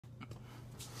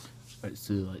Alright,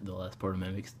 so like the last part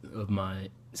of my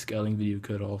scouting video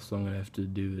cut off, so I'm gonna have to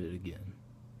do it again.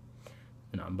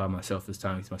 And I'm by myself this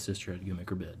time because my sister had to go make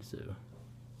her bed, so.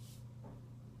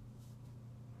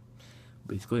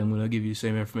 Basically, I'm gonna give you the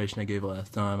same information I gave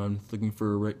last time. I'm looking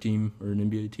for a rec team or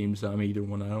an NBA team, so I'm either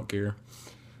one, I don't care.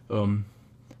 But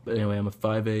anyway, I'm a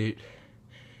 5'8"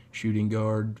 shooting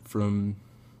guard from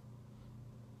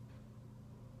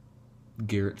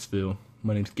Garrettsville.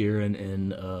 My name's Garren,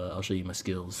 and I'll show you my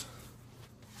skills.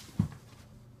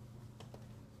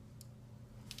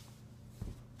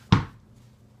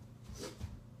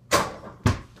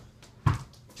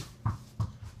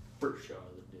 First shot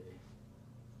of the day.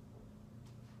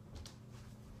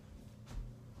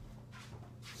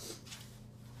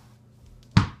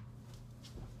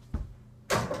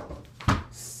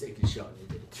 Second shot of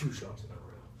the day. 2 shots in a row.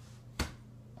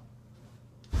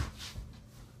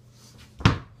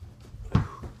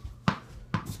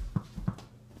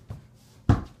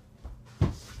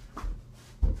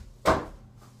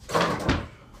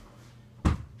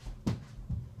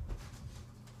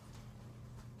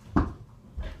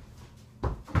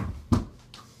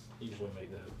 Usually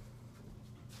make that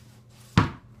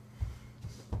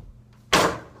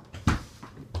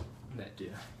too.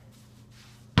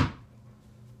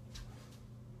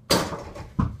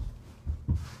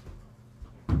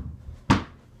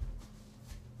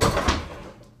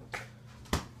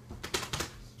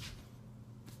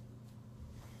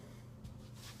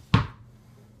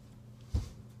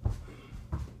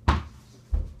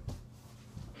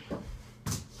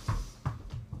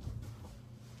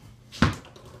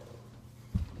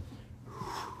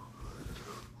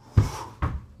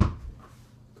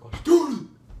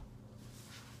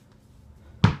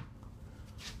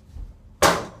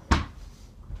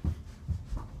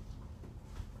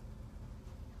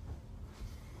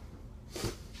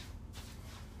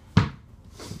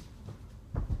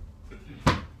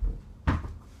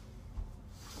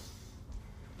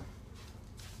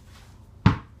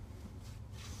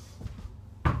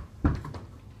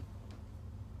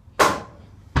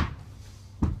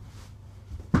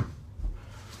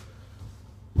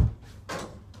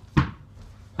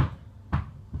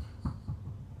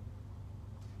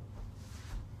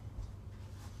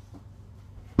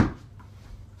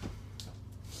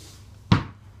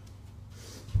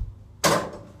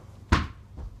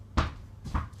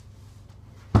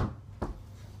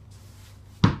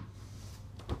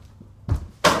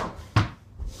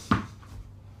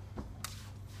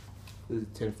 This is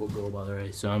a 10-foot goal, by the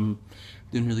way, so I'm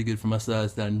doing really good for my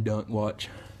size down dunk watch.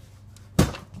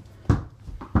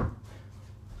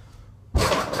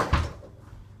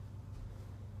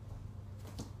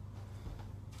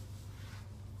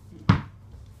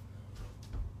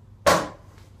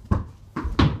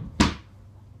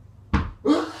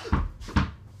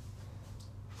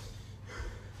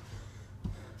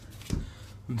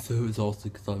 And so it's also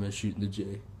because I'm shooting the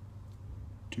J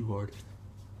too hard.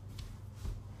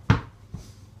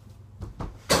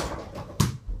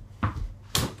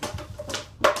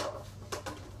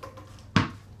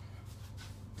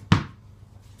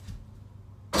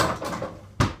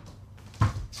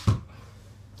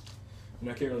 And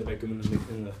I can't really make them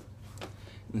in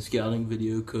the scouting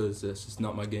video because that's just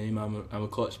not my game. I'm a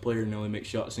clutch player and only make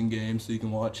shots in games, so you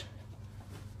can watch.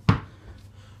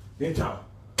 Game time.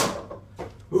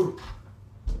 Ooh.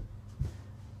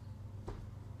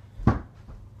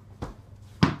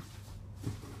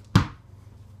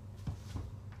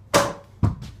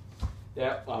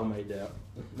 Yeah, I made that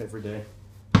every day.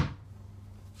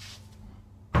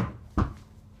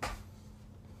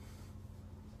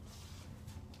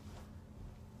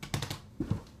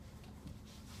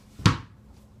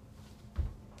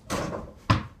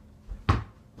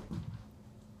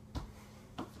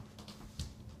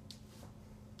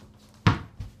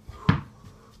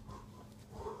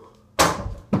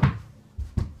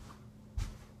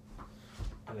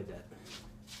 I made that.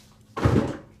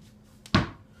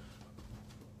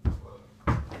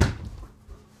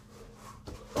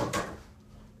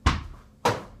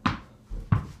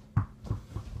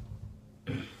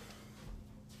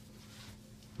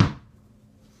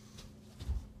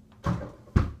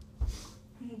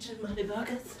 Money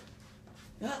buckets.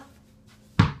 Yeah.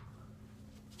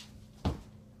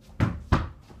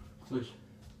 Switch.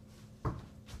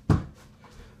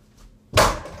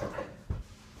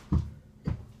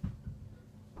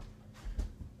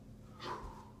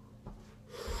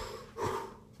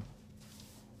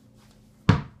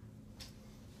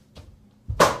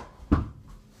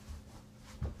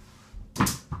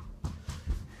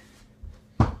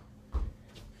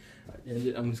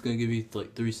 I'm just gonna give you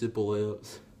like 3 simple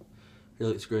layups. It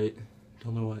looks great.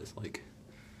 Don't know why it's like,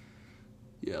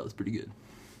 yeah, it was pretty good.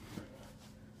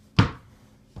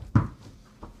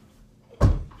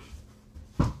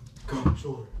 Come on,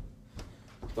 shoulder.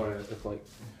 Sorry, that's like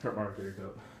hurt my recruiter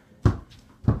cup.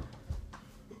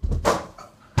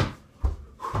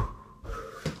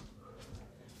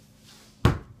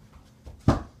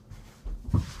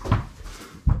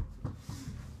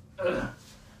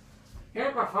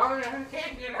 Help my father, I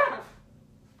can't get up.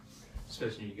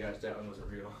 Especially you guys, that one wasn't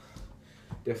real.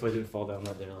 Definitely didn't fall down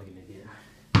that there like an idiot.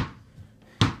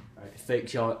 Alright, fake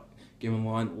shot, give him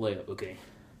one, layup, okay.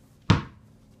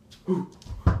 Ooh.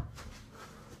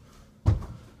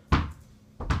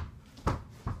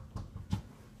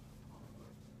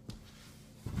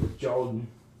 Jordan.